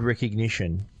brand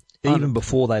recognition. Even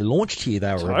before they launched here,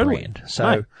 they were a brand.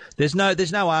 So there's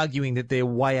no arguing that they're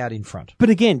way out in front.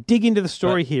 But again, dig into the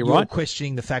story here, right? You're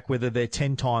questioning the fact whether they're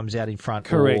 10 times out in front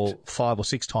Correct. or 5 or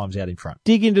 6 times out in front.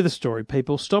 Dig into the story,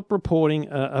 people. Stop reporting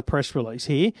a press release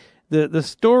here. The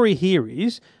story here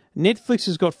is Netflix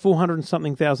has got 400 and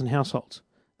something thousand households.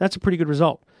 That's a pretty good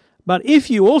result. But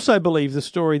if you also believe the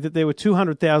story that there were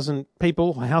 200,000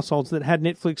 people, households that had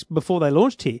Netflix before they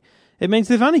launched here, it means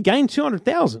they've only gained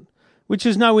 200,000. Which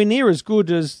is nowhere near as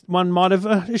good as one might have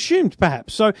assumed,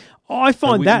 perhaps. So I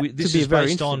find to be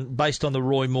very interesting. Based on the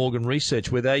Roy Morgan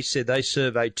research, where they said they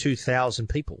surveyed 2,000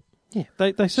 people. Yeah,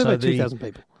 they surveyed 2,000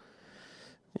 people.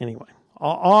 Anyway,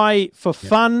 I for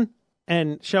fun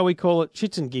and shall we call it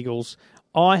shits and giggles,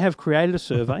 I have created a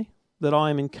survey that I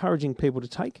am encouraging people to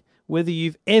take. Whether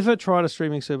you've ever tried a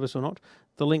streaming service or not,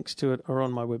 the links to it are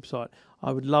on my website.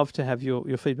 I would love to have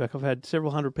your feedback. I've had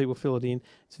several hundred people fill it in.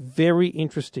 It's very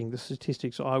interesting, the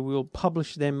statistics. I will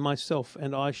publish them myself,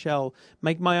 and I shall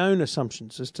make my own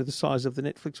assumptions as to the size of the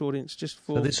Netflix audience just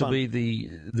for So this fun. will be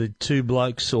the two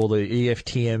blokes or the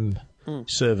EFTM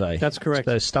survey. That's correct.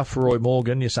 So stuff for Roy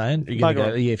Morgan, you're saying? You're going to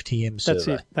go EFTM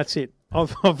survey. That's it.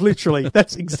 I've literally,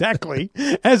 that's exactly,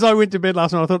 as I went to bed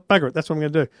last night, I thought, bugger it, that's what I'm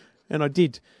going to do. And I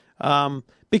did.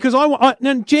 Because I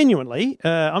genuinely,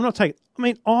 I'm not taking,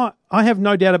 I have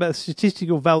no doubt about the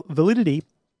statistical validity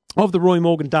of the Roy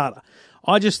Morgan data.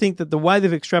 I just think that the way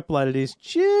they've extrapolated is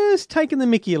just taking the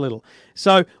mickey a little.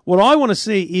 So what I want to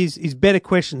see is better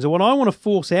questions. And what I want to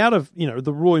force out of,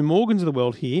 the Roy Morgans of the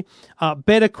world here are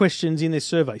better questions in this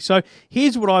survey. So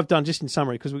here's what I've done just in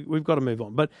summary, because we've got to move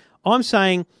on. But I'm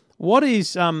saying, have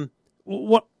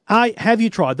you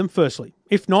tried them, firstly?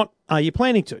 If not, are you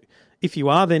planning to? If you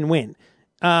are, then when?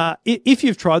 If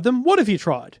you've tried them, what have you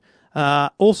tried?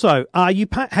 Also,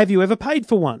 have you ever paid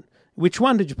for one? which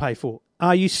one did you pay for?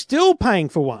 Are you still paying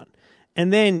for one?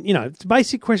 And then, it's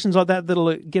basic questions like that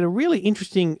that'll get a really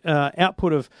interesting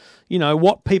output of,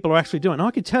 what people are actually doing.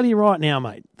 I can tell you right now,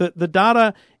 mate, that the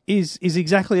data is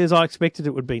exactly as I expected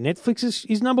it would be. Netflix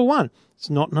is number one. It's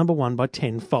not number one by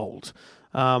tenfold.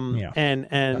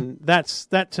 And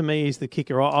that to me is the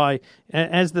kicker.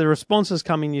 As the responses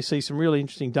come in, you see some really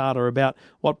interesting data about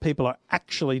what people are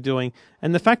actually doing,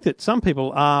 and the fact that some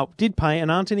people did pay and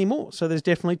aren't anymore. So there's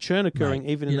definitely churn occurring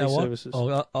even in these services.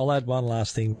 I'll add one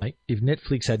last thing, mate. If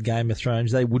Netflix had Game of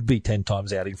Thrones, they would be 10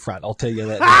 times out in front. I'll tell you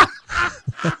that.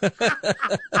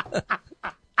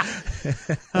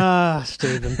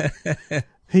 Stephen.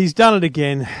 He's done it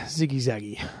again. Ziggy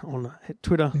Zaggy on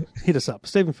Twitter. Hit us up.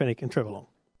 Stephen Fennick and Trevor Long.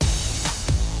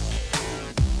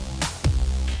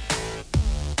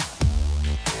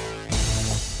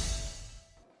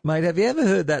 Mate, have you ever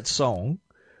heard that song?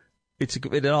 It's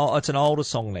an older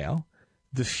song now.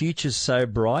 The future's so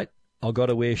bright, I got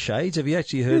to wear shades. Have you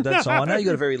actually heard that song? I know you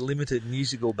got a very limited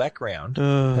musical background.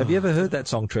 Have you ever heard that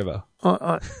song, Trevor?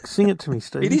 Sing it to me,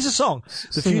 Steve. It is a song.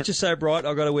 The future's so bright,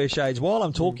 I got to wear shades. While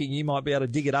I'm talking, you might be able to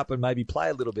dig it up and maybe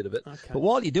play a little bit of it. Okay. But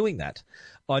while you're doing that,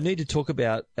 I need to talk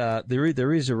about,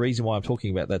 there is a reason why I'm talking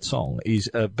about that song, is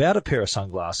about a pair of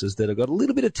sunglasses that have got a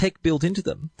little bit of tech built into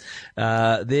them.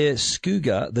 They're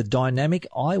Skooga, the dynamic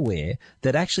eyewear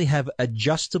that actually have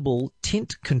adjustable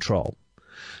tint control.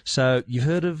 So you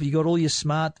got all your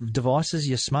smart devices,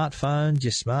 your smartphones,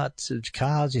 your smart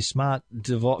cars, your smart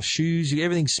shoes,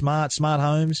 everything's smart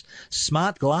homes,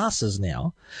 smart glasses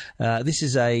now. This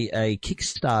is a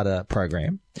Kickstarter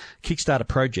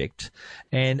project.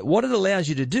 And what it allows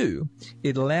you to do,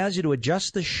 it allows you to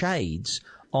adjust the shades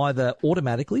either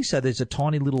automatically, so there's a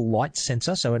tiny little light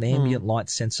sensor, so an ambient light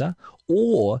sensor,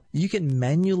 or you can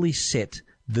manually set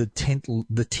the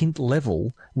tint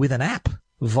level with an app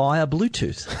via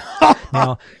Bluetooth.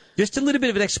 Now, just a little bit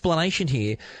of an explanation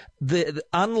here.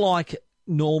 Unlike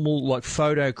normal, like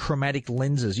photochromatic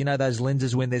lenses, those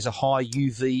lenses when there's a high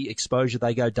UV exposure,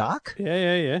 they go dark?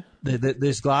 Yeah.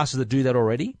 There's glasses that do that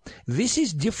already. This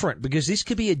is different because this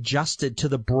could be adjusted to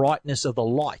the brightness of the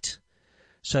light.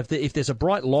 So if there's a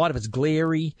bright light, if it's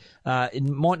glary, it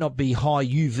might not be high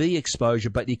UV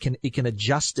exposure, but it can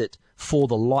adjust it for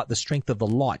the light, the strength of the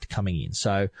light coming in.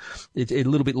 So it's a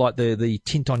little bit like the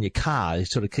tint on your car. It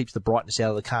sort of keeps the brightness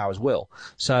out of the car as well.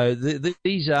 So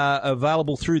these are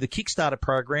available through the Kickstarter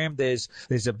program. There's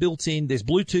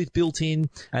Bluetooth built in,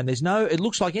 and it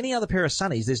looks like any other pair of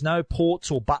sunnies. There's no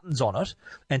ports or buttons on it.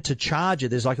 And to charge it,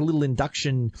 there's like a little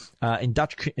induction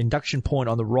point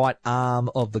on the right arm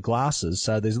of the glasses.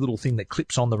 So there's a little thing that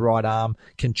clips on the right arm,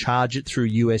 can charge it through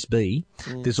USB.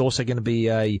 There's also going to be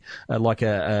a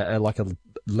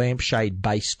lampshade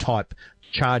base type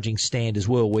charging stand as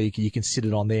well, where you can sit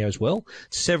it on there as well.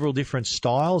 Several different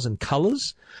styles and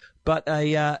colours, but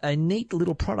a neat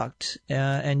little product,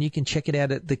 and you can check it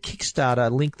out at the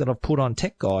Kickstarter link that I've put on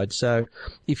Tech Guide. So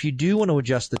if you do want to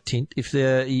adjust the tint, if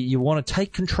you want to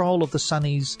take control of the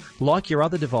sunnies like your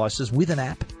other devices with an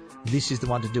app, this is the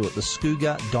one to do it, the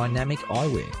Skooga Dynamic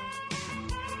Eyewear.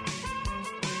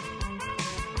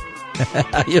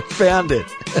 You found it.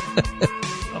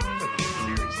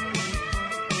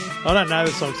 I don't know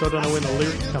the song, so I don't know when the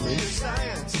lyrics come in.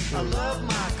 I love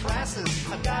my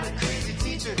classes. I got a crazy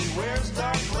teacher who wears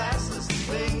dark glasses.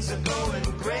 Things are going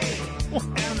great,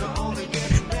 and they're only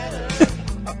getting better.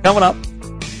 Coming up.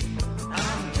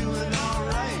 I'm doing all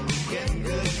right, getting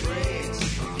good grades. The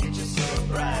future's so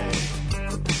bright.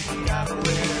 I gotta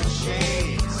wear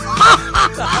shades. I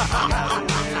gotta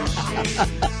wear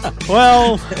shades.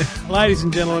 Well, ladies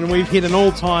and gentlemen, we've hit an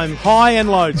all-time high and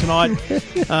low tonight.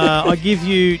 I give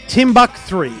you Timbuk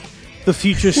 3, The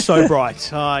Future's So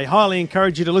Bright. I highly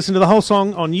encourage you to listen to the whole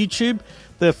song on YouTube.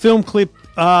 The film clip,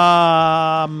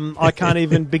 I can't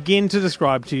even begin to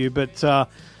describe to you, but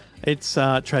it's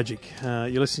tragic. You're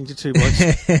listening to Two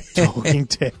Blokes Talking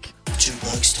Tech. Two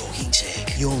Blokes Talking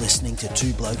Tech. You're listening to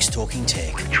Two Blokes Talking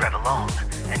Tech with Trevor Long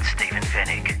and Stephen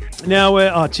Fennick. Now,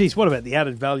 what about the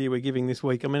added value we're giving this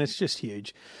week? I mean, it's just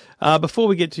huge. Before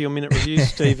we get to your minute review,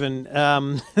 Stephen,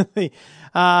 the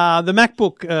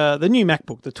MacBook, the new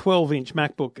MacBook, the 12-inch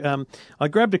MacBook, I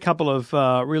grabbed a couple of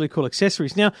really cool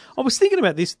accessories. Now, I was thinking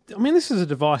about this. I mean, this is a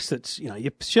device that's,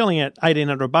 you're selling at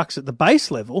 $1,800 at the base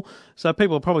level, so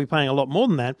people are probably paying a lot more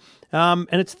than that.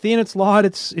 And it's thin, it's light,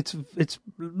 it's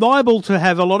liable to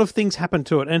have a lot of things happen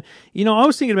to it. And, I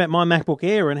was thinking about my MacBook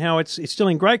Air and how it's still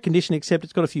in great condition, except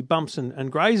it's got a few bumps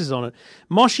and grazes on it.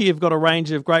 Moshi have got a range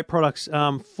of great products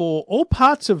for for all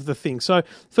parts of the thing. So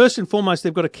first and foremost,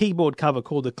 they've got a keyboard cover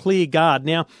called the Clear Guard.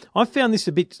 Now, I found this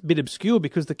a bit obscure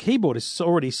because the keyboard is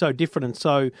already so different and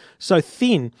so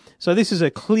thin. So this is a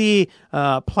clear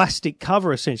plastic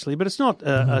cover essentially, but it's not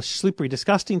a slippery,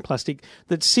 disgusting plastic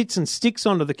that sits and sticks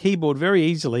onto the keyboard very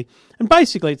easily. And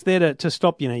basically, it's there to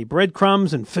stop, your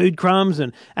breadcrumbs and food crumbs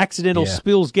and accidental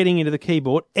spills getting into the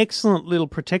keyboard. Excellent little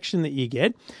protection that you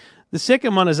get. The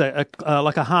second one is like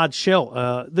a hard shell,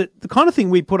 the kind of thing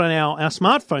we put on our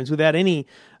smartphones without any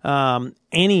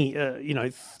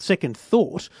second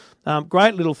thought.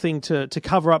 Great little thing to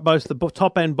cover up both the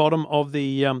top and bottom of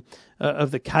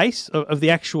the case of the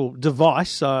actual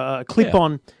device. So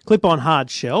clip-on hard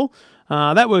shell.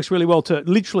 That works really well to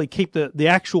literally keep the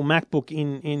actual MacBook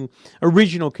in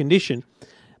original condition.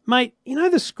 Mate,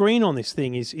 the screen on this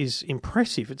thing is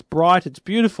impressive. It's bright. It's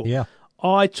beautiful. Yeah.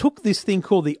 I took this thing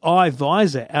called the eye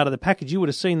visor out of the package. You would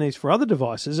have seen these for other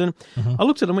devices. And I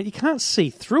looked at them and went, you can't see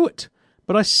through it.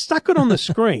 But I stuck it on the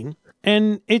screen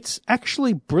and it's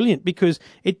actually brilliant because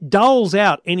it dulls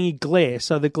out any glare.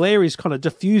 So the glare is kind of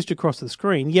diffused across the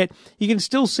screen, yet you can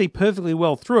still see perfectly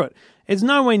well through it. It's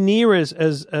nowhere near as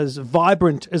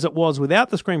vibrant as it was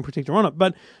without the screen protector on it.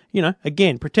 But,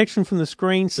 again, protection from the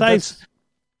screen saves...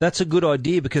 That's a good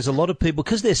idea because a lot of people,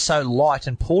 because they're so light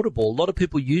and portable, a lot of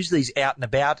people use these out and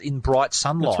about in bright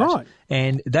sunlight. That's right.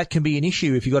 And that can be an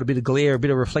issue if you've got a bit of glare, a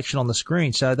bit of reflection on the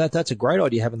screen. So that's a great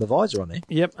idea having the visor on there.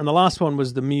 Yep. And the last one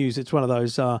was the Muse. It's one of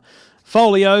those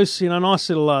folios, nice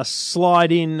little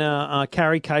slide-in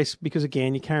carry case because,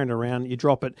 again, you're carrying it around, you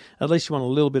drop it. At least you want a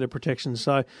little bit of protection.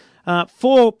 So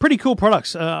 4 pretty cool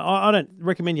products. I don't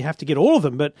recommend you have to get all of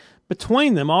them, but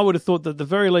between them, I would have thought that at the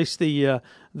very least the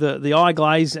eye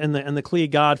glaze and the clear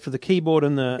guard for the keyboard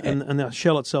and the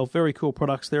shell itself, very cool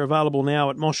products. They're available now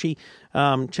at Moshi.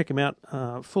 Check them out.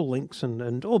 Full links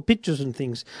and all pictures and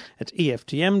things at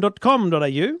eftm.com.au.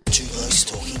 Two Blokes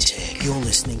Talking Tech. You're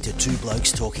listening to Two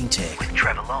Blokes Talking Tech with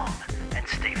Trevor Long and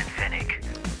Stephen Fennick.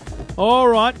 All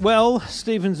right. Well,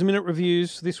 Stephen's Minute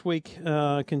Reviews this week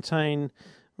contain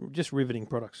just riveting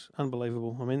products.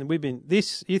 Unbelievable. I mean,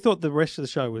 you thought the rest of the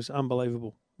show was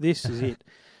unbelievable. This is it.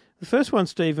 The first one,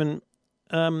 Stephen,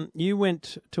 you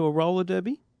went to a roller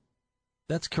derby?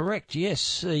 That's correct,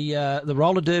 yes. The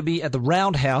roller derby at the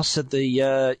Roundhouse at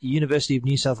the University of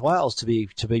New South Wales, to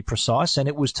be precise, and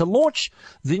it was to launch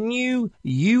the new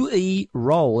UE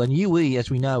roll, and UE, as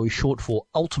we know, is short for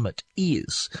Ultimate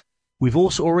Ears. We've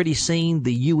also already seen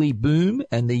the UE Boom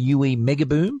and the UE Mega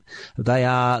Boom. They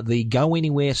are the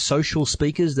go-anywhere social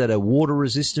speakers that are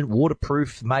water-resistant,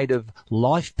 waterproof, made of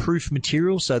life-proof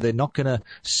material, so they're not going to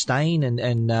stain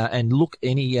and look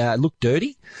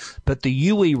dirty. But the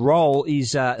UE Roll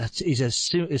is a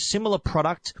similar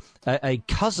product, a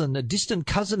distant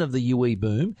cousin of the UE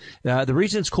Boom. The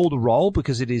reason it's called a roll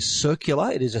because it is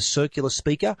circular. It is a circular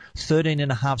speaker,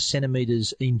 13.5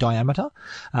 centimeters in diameter.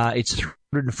 It's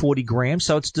 140 grams,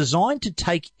 so it's designed to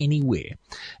take anywhere.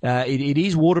 It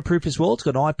is waterproof as well. It's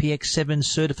got IPX7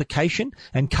 certification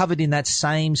and covered in that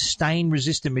same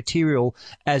stain-resistant material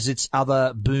as its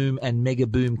other Boom and Mega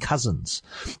Boom cousins.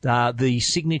 The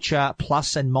signature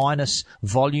plus and minus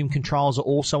volume controls are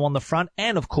also on the front,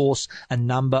 and of course a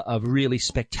number of really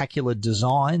spectacular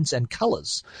designs and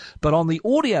colours. But on the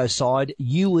audio side,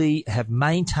 UE have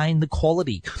maintained the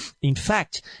quality. In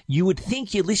fact, you would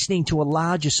think you're listening to a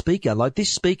larger speaker. Like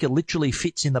this speaker literally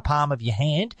fits in the palm of your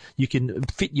hand. You can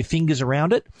fit your fingers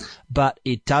around it, but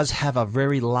it does have a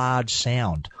very large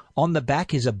sound. On the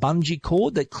back is a bungee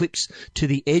cord that clips to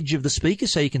the edge of the speaker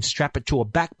so you can strap it to a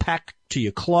backpack, to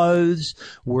your clothes,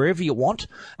 wherever you want.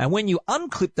 And when you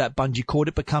unclip that bungee cord,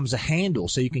 it becomes a handle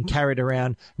so you can carry it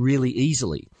around really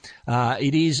easily.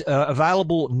 It is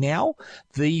available now.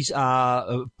 These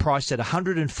are priced at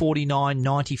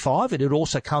 $149.95, and it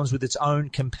also comes with its own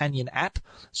companion app,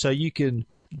 so you can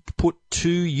put 2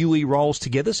 UE rolls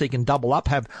together so you can double up,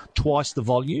 have twice the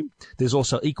volume. There's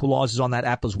also equalizers on that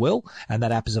app as well, and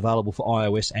that app is available for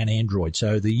iOS and Android.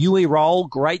 So the UE roll,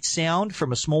 great sound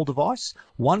from a small device,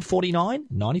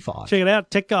 $149.95. Check it out,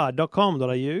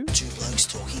 techguide.com.au. Two Blokes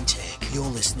Talking Tech. You're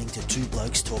listening to Two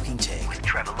Blokes Talking Tech with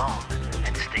Trevor Long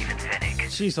and Stephen Fennick.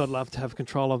 Jeez, I'd love to have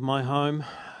control of my home.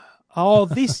 Oh,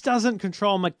 this doesn't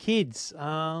control my kids.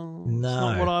 No. It's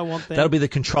not what I want there. That'll be the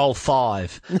Control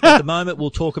 5. At the moment,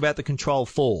 we'll talk about the Control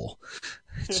 4.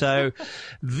 So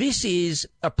this is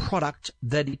a product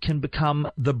that it can become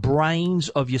the brains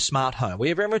of your smart home.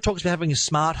 Everyone talks about having a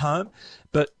smart home,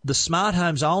 but the smart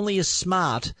home's only as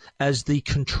smart as the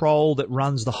control that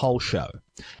runs the whole show.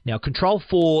 Now, Control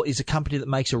 4 is a company that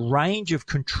makes a range of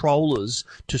controllers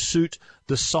to suit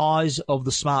the size of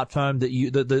the smartphone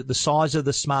that the size of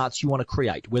the smarts you want to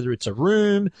create, whether it's a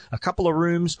room, a couple of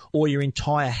rooms, or your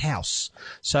entire house.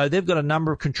 So they've got a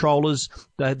number of controllers.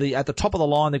 At the top of the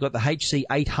line, they've got the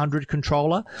HC800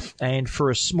 controller, and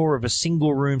for more of a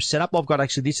single room setup, I've got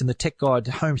actually this in the Tech Guide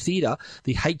Home Theatre.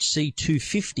 The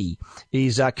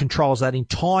HC250 controls that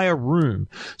entire room,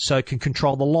 so it can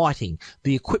control the lighting,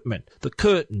 the equipment, the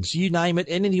curtains, you name it,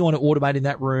 anything you want to automate in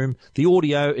that room, the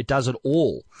audio, it does it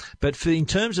all. But in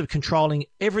terms of controlling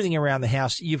everything around the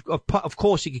house, of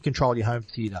course you can control your home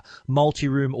theatre,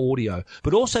 multi-room audio,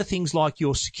 but also things like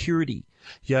your security.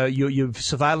 Your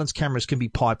surveillance cameras can be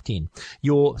piped in,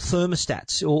 your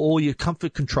thermostats or your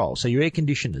comfort control, so your air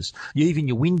conditioners, even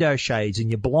your window shades and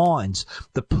your blinds,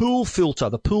 the pool filter,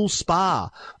 the pool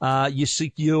spa,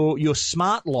 your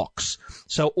smart locks.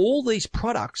 So all these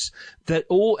products the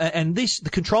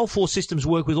Control 4 systems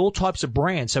work with all types of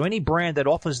brands. So any brand that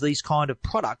offers these kind of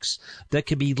products that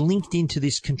can be linked into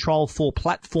this Control 4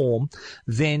 platform,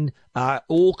 then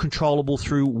all controllable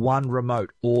through one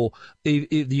remote, or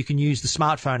if you can use the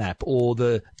smartphone app or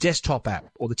the desktop app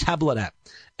or the tablet app.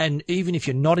 And even if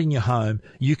you're not in your home,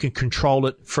 you can control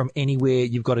it from anywhere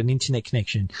you've got an internet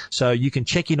connection. So you can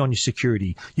check in on your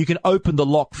security. You can open the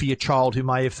lock for your child who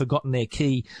may have forgotten their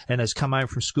key and has come home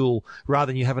from school, rather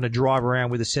than you having to drive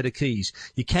around with a set of keys.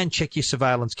 You can check your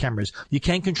surveillance cameras. You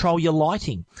can control your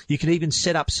lighting. You can even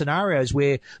set up scenarios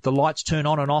where the lights turn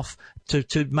on and off to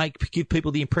give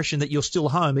people the impression that you're still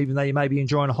home, even though you may be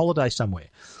enjoying a holiday somewhere.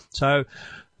 So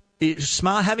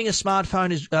having a smart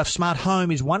home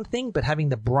is one thing, but having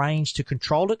the brains to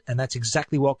control it, and that's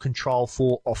exactly what Control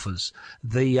 4 offers.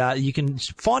 You can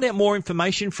find out more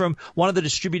information from one of the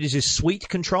distributors is Suite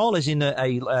Control, as in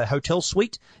a hotel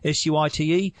suite,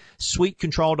 SUITE,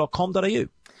 suitecontrol.com.au.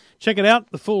 Check it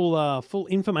out, the full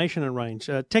information and range.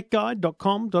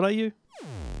 Techguide.com.au.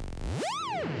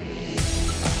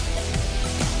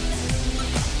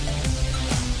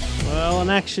 Well, an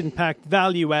action-packed,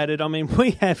 value-added. I mean,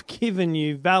 we have given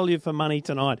you value for money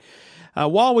tonight.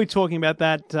 While we're talking about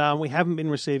that, we haven't been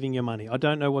receiving your money. I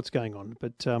don't know what's going on,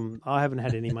 but I haven't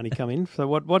had any money come in. So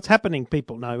what's happening,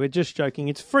 people? No, we're just joking.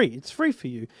 It's free. It's free for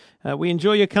you. We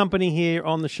enjoy your company here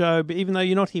on the show, but even though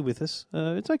you're not here with us,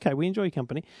 it's okay. We enjoy your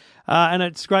company. And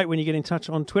it's great when you get in touch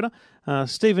on Twitter.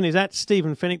 Stephen is at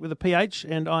Stephen Fennick with a PH,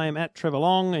 and I am at Trevor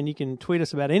Long, and you can tweet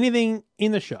us about anything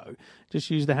in the show. Just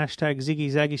use the hashtag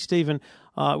ZiggyZaggy. Stephen,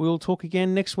 we'll talk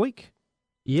again next week.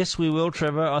 Yes, we will,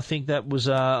 Trevor. I think that was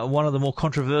one of the more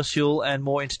controversial and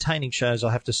more entertaining shows,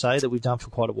 I have to say, that we've done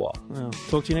for quite a while. Well,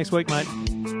 talk to you next week, mate.